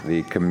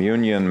The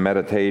communion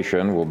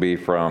meditation will be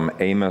from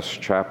Amos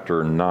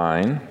chapter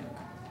 9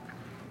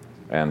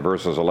 and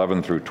verses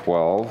 11 through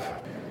 12.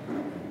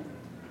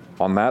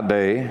 On that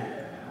day,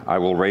 I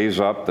will raise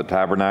up the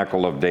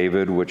tabernacle of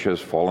David which has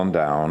fallen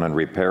down and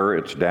repair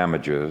its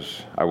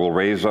damages. I will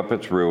raise up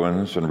its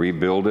ruins and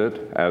rebuild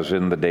it as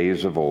in the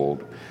days of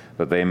old,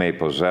 that they may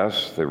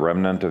possess the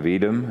remnant of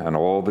Edom and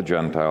all the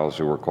Gentiles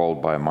who are called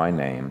by my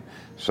name,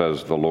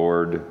 says the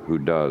Lord who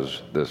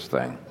does this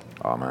thing.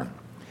 Amen.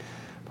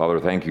 Father,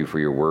 thank you for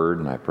your word,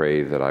 and I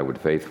pray that I would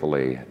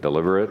faithfully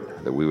deliver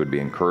it, that we would be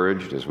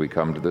encouraged as we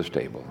come to this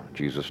table. In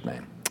Jesus'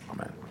 name,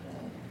 amen.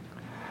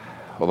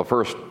 Well, the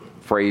first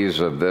phrase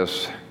of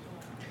this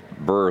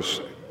verse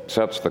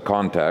sets the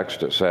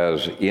context. It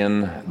says,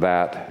 in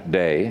that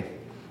day.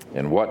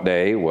 In what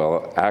day?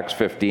 Well, Acts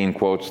 15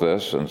 quotes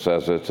this and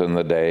says it's in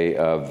the day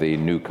of the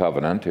new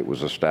covenant. It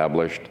was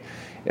established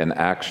in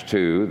Acts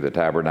 2, the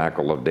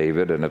tabernacle of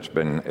David, and it's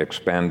been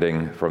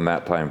expanding from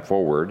that time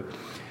forward.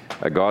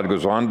 God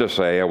goes on to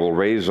say, I will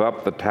raise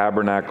up the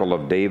tabernacle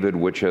of David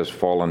which has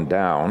fallen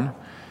down.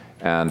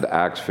 And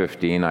Acts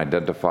 15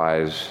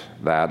 identifies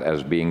that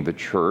as being the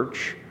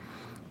church.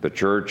 The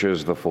church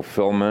is the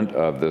fulfillment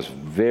of this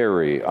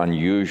very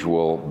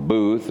unusual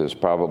booth, is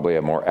probably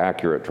a more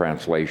accurate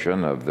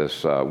translation of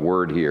this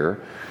word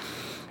here.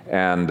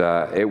 And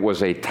it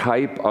was a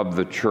type of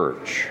the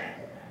church.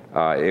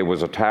 It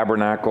was a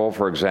tabernacle,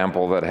 for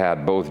example, that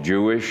had both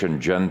Jewish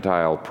and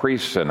Gentile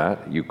priests in it.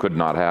 You could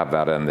not have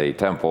that in the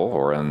temple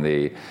or in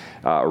the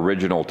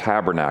original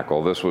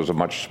tabernacle. This was a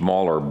much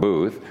smaller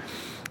booth.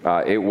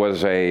 It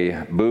was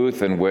a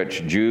booth in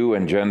which Jew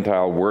and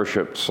Gentile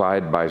worshiped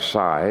side by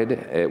side.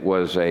 It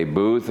was a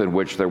booth in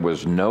which there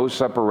was no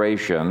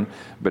separation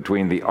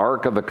between the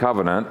Ark of the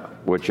Covenant,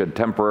 which had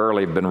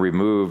temporarily been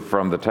removed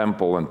from the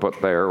temple and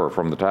put there, or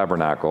from the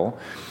tabernacle.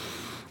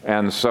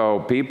 And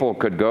so people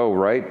could go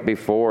right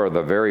before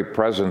the very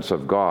presence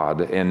of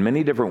God in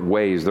many different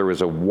ways. There was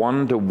a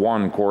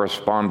one-to-one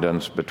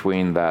correspondence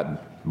between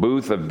that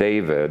booth of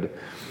David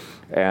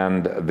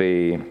and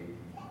the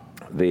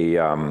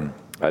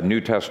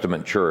New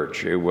Testament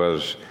church. It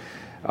was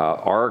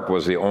Ark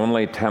was the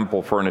only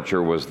temple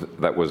furniture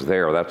that was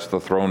there. That's the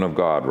throne of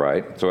God,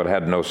 right? So it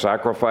had no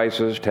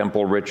sacrifices,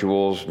 temple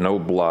rituals, no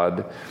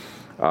blood.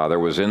 There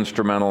was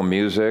instrumental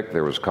music,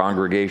 there was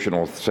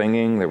congregational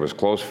singing, there was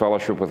close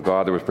fellowship with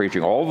God, there was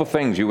preaching, all the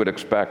things you would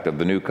expect of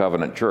the New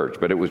Covenant church,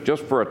 but it was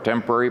just for a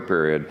temporary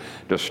period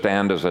to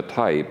stand as a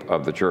type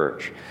of the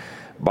church.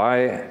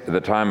 By the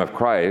time of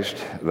Christ,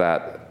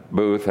 that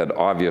booth had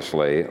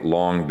obviously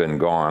long been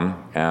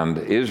gone, and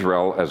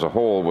Israel as a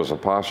whole was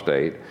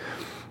apostate.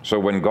 So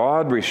when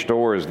God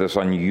restores this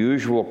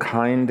unusual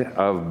kind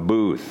of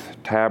booth,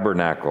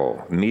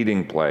 tabernacle,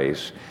 meeting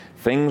place,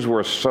 things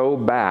were so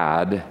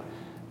bad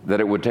that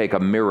it would take a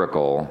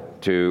miracle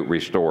to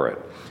restore it.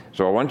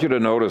 So I want you to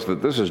notice that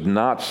this is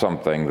not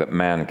something that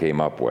man came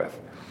up with.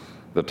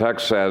 The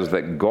text says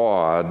that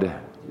God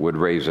would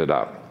raise it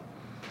up.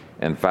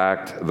 In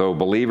fact, though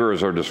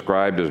believers are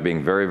described as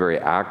being very, very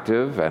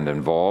active and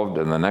involved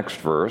in the next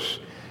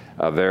verse,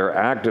 they're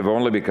active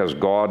only because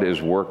God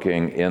is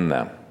working in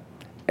them.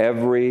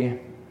 Every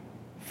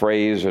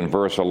phrase in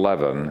verse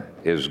 11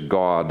 is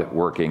God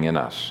working in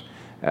us.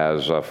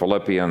 As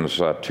Philippians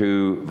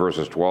 2,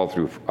 verses 12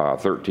 through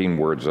 13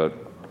 words that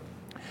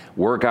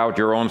work out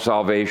your own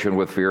salvation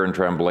with fear and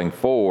trembling,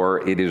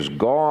 for it is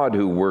God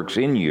who works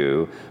in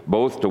you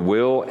both to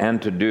will and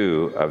to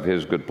do of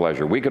his good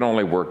pleasure. We can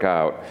only work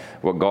out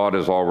what God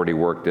has already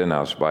worked in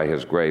us by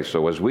his grace.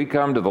 So as we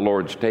come to the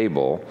Lord's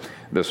table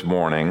this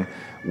morning,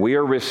 we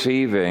are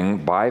receiving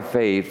by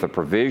faith the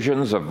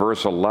provisions of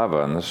verse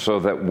 11 so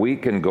that we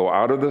can go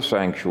out of the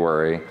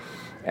sanctuary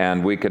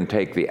and we can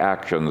take the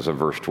actions of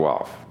verse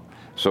 12.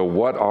 So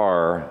what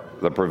are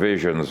the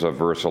provisions of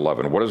verse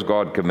 11? What is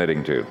God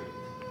committing to?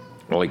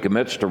 Well, he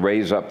commits to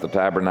raise up the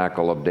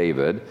tabernacle of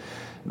David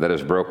that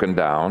is broken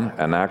down,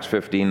 and Acts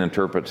 15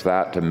 interprets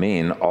that to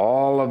mean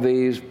all of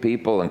these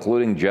people,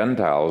 including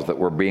Gentiles, that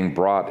were being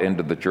brought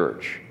into the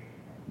church.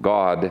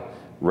 God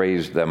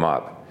raised them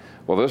up.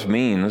 Well, this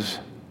means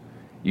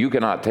you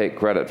cannot take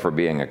credit for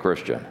being a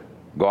Christian.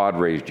 God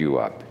raised you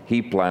up.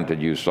 He planted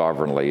you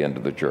sovereignly into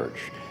the church.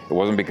 It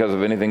wasn't because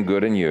of anything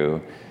good in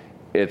you.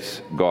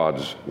 It's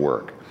God's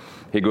work.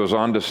 He goes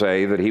on to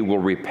say that he will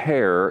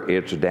repair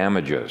its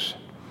damages.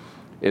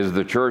 Is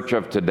the church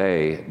of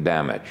today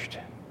damaged?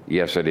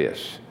 Yes, it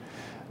is.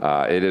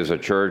 It is a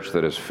church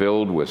that is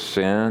filled with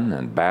sin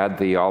and bad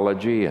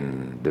theology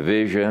and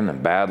division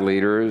and bad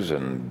leaders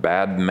and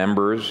bad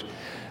members.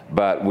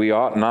 But we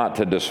ought not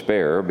to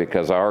despair,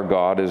 because our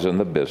God is in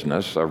the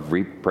business of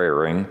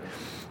repairing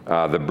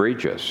the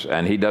breaches.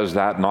 And he does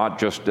that not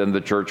just in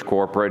the church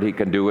corporate. He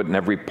can do it in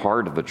every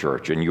part of the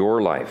church, in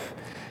your life.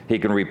 He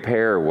can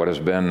repair what has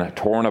been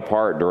torn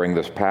apart during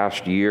this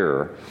past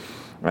year.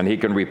 And he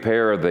can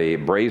repair the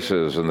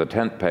braces and the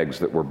tent pegs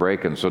that were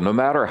breaking. So no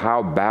matter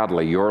how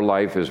badly your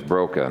life is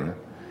broken,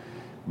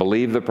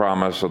 believe the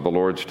promise of the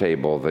Lord's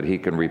table that he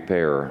can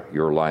repair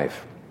your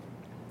life.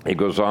 He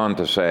goes on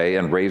to say,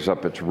 and raise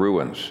up its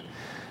ruins.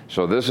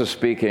 So this is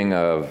speaking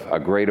of a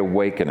great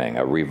awakening,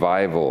 a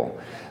revival,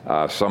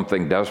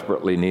 something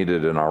desperately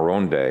needed in our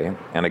own day.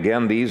 And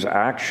again, these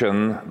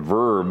action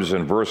verbs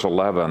in verse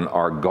 11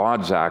 are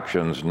God's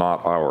actions,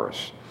 not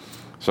ours.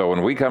 So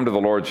when we come to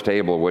the Lord's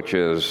table, which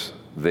is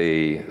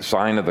the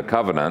sign of the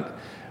covenant,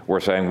 we're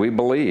saying we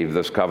believe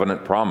this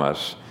covenant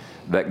promise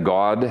that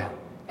God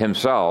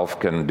himself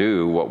can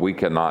do what we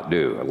cannot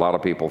do. A lot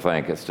of people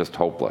think it's just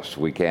hopeless.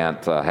 We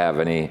can't have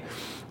any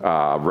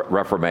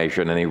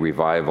reformation, any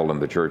revival in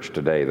the church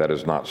today. That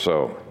is not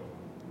so.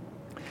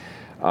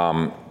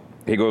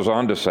 He goes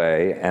on to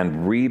say,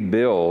 and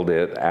rebuild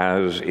it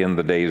as in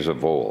the days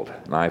of old.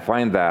 Now, I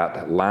find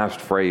that last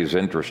phrase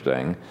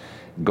interesting.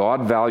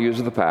 God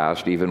values the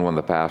past even when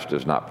the past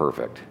is not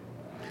perfect.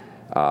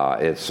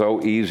 It's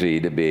so easy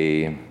to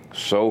be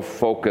so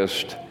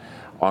focused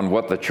on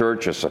what the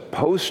church is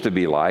supposed to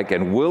be like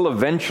and will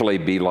eventually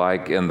be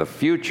like in the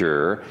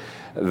future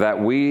that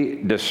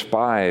we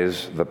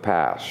despise the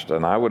past.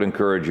 And I would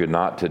encourage you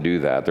not to do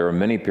that. There are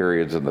many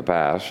periods in the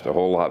past, a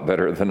whole lot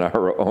better than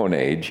our own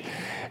age.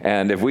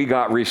 And if we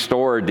got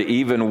restored to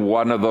even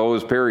one of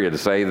those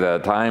periods, say the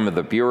time of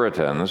the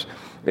Puritans,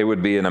 it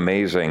would be an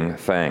amazing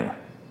thing.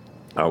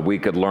 We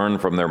could learn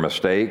from their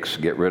mistakes,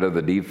 get rid of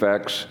the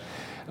defects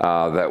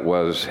that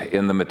was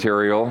in the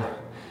material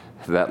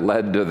that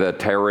led to the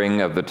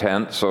tearing of the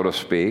tent, so to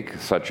speak,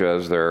 such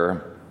as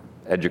their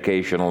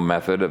educational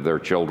method of their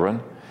children.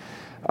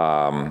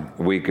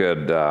 We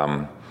could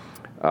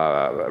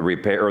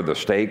repair the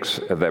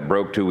stakes that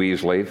broke too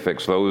easily,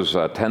 fix those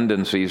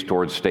tendencies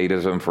towards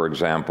statism, for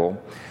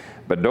example.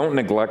 But don't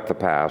neglect the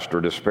past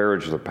or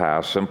disparage the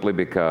past simply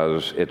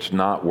because it's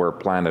not where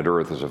planet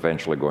Earth is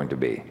eventually going to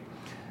be.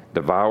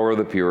 Devour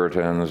the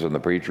Puritans and the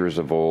preachers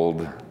of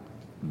old.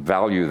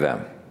 Value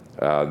them.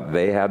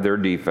 They had their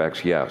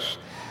defects, yes.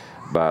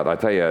 But I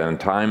tell you, in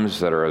times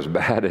that are as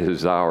bad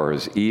as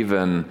ours,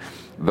 even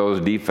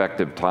those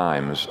defective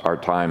times are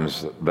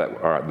times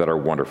that are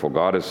wonderful.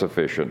 God is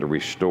sufficient to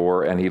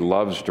restore, and he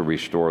loves to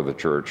restore the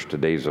church to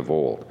days of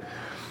old.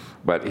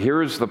 But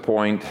here's the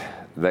point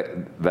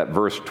that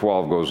verse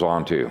 12 goes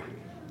on to.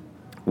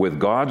 With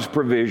God's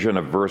provision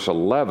of verse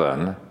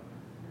 11,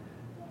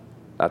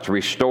 that's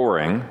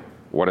restoring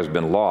what has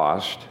been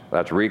lost,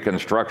 that's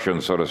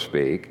reconstruction, so to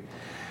speak,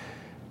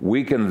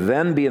 we can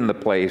then be in the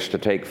place to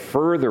take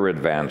further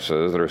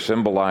advances that are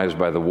symbolized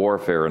by the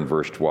warfare in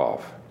verse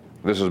 12.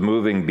 This is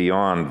moving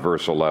beyond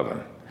verse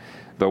 11.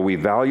 Though we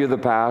value the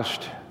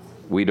past,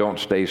 we don't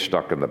stay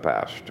stuck in the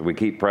past. We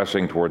keep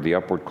pressing toward the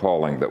upward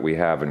calling that we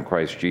have in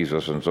Christ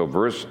Jesus. And so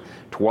verse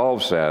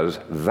 12 says,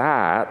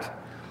 that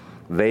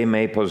they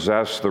may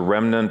possess the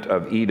remnant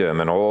of Edom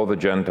and all the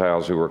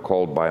Gentiles who are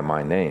called by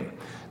my name.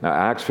 Now,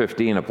 Acts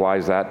 15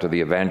 applies that to the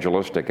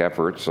evangelistic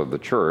efforts of the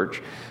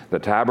church. The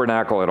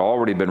tabernacle had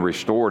already been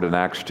restored in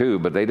Acts 2,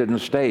 but they didn't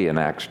stay in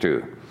Acts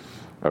 2.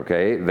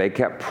 Okay? They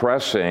kept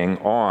pressing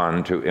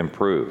on to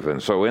improve.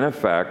 And so, in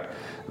effect,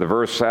 the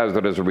verse says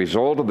that as a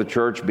result of the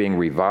church being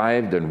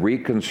revived and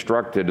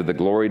reconstructed to the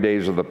glory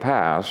days of the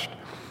past,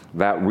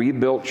 that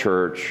rebuilt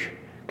church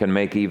can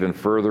make even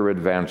further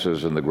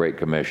advances in the Great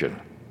Commission.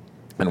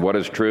 And what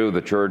is true,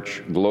 the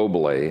church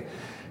globally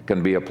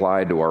can be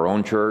applied to our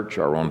own church,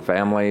 our own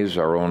families,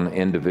 our own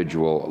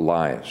individual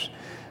lives.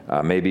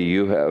 Maybe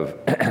you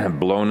have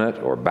blown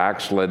it or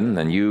backslidden,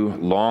 and you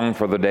long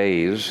for the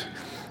days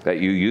that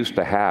you used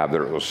to have,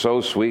 that it was so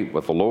sweet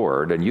with the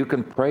Lord, and you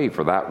can pray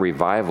for that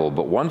revival.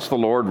 But once the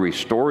Lord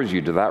restores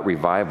you to that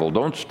revival,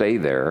 don't stay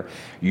there.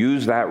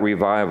 Use that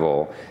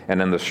revival,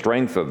 and in the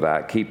strength of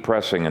that, keep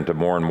pressing into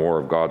more and more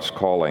of God's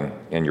calling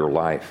in your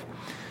life.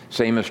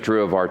 Same is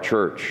true of our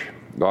church.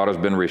 God has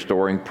been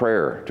restoring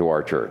prayer to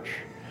our church,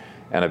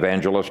 and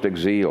evangelistic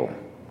zeal,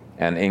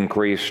 and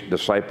increased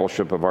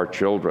discipleship of our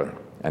children,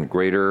 and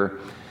greater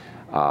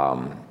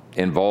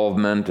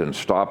involvement in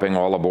stopping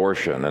all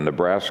abortion in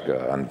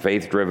Nebraska, and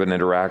faith-driven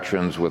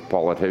interactions with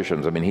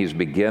politicians. I mean, he's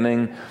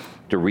beginning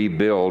to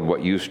rebuild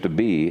what used to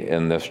be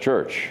in this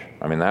church.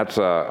 I mean, that's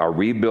a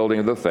rebuilding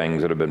of the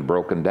things that have been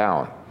broken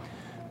down.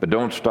 But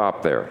don't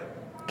stop there.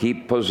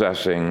 Keep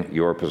possessing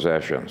your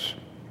possessions.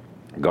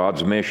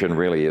 God's mission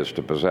really is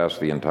to possess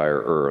the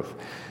entire earth.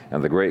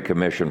 And the Great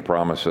Commission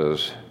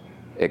promises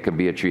it can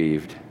be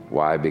achieved.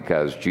 Why?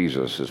 Because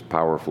Jesus is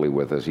powerfully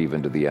with us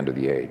even to the end of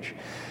the age.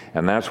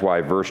 And that's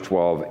why verse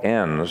 12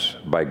 ends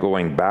by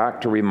going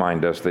back to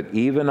remind us that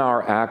even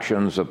our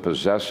actions of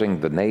possessing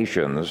the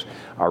nations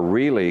are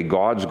really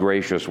God's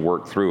gracious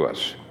work through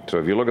us. So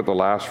if you look at the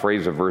last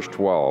phrase of verse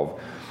 12,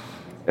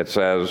 it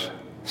says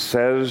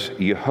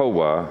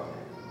Yehovah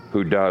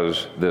who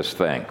does this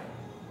thing.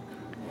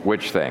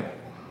 Which thing?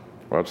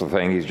 Well, it's the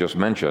thing he's just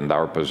mentioned,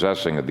 our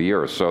possessing of the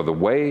earth. So the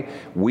way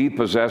we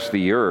possess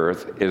the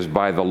earth is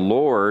by the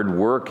Lord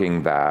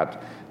working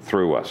that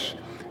through us.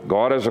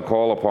 God has a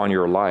call upon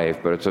your life,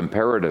 but it's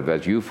imperative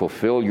as you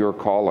fulfill your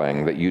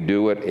calling that you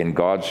do it in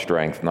God's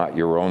strength, not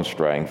your own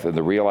strength, and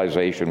the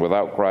realization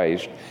without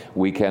Christ,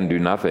 we can do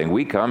nothing.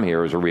 We come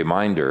here as a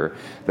reminder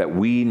that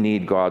we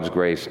need God's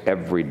grace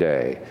every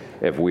day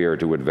if we are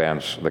to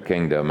advance the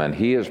kingdom, and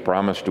He has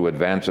promised to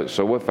advance it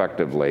so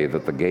effectively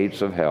that the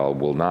gates of hell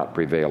will not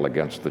prevail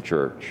against the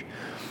church.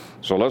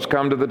 So let's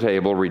come to the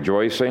table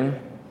rejoicing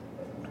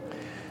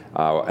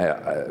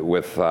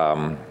with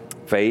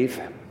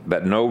faith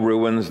that no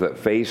ruins that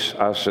face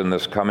us in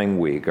this coming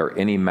week are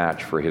any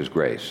match for His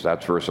grace.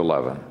 That's verse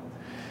 11.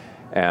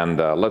 And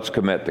let's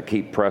commit to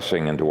keep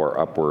pressing into our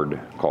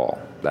upward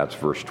call. That's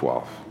verse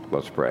 12.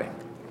 Let's pray.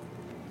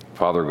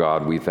 Father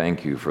God, we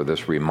thank You for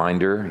this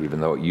reminder, even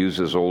though it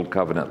uses Old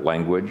Covenant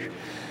language,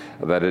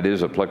 that it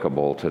is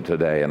applicable to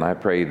today. And I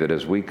pray that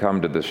as we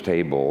come to this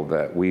table,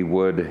 that we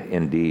would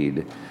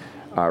indeed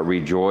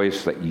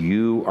rejoice that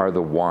You are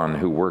the one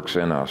who works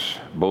in us,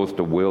 both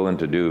to will and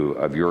to do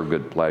of Your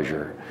good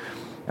pleasure.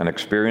 And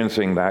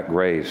experiencing that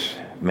grace,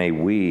 may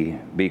we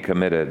be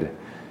committed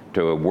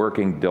to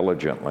working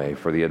diligently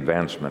for the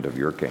advancement of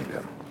Your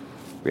kingdom.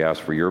 We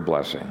ask for Your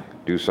blessing.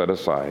 Do set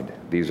aside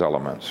these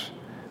elements.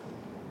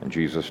 In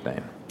Jesus'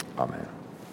 name, amen.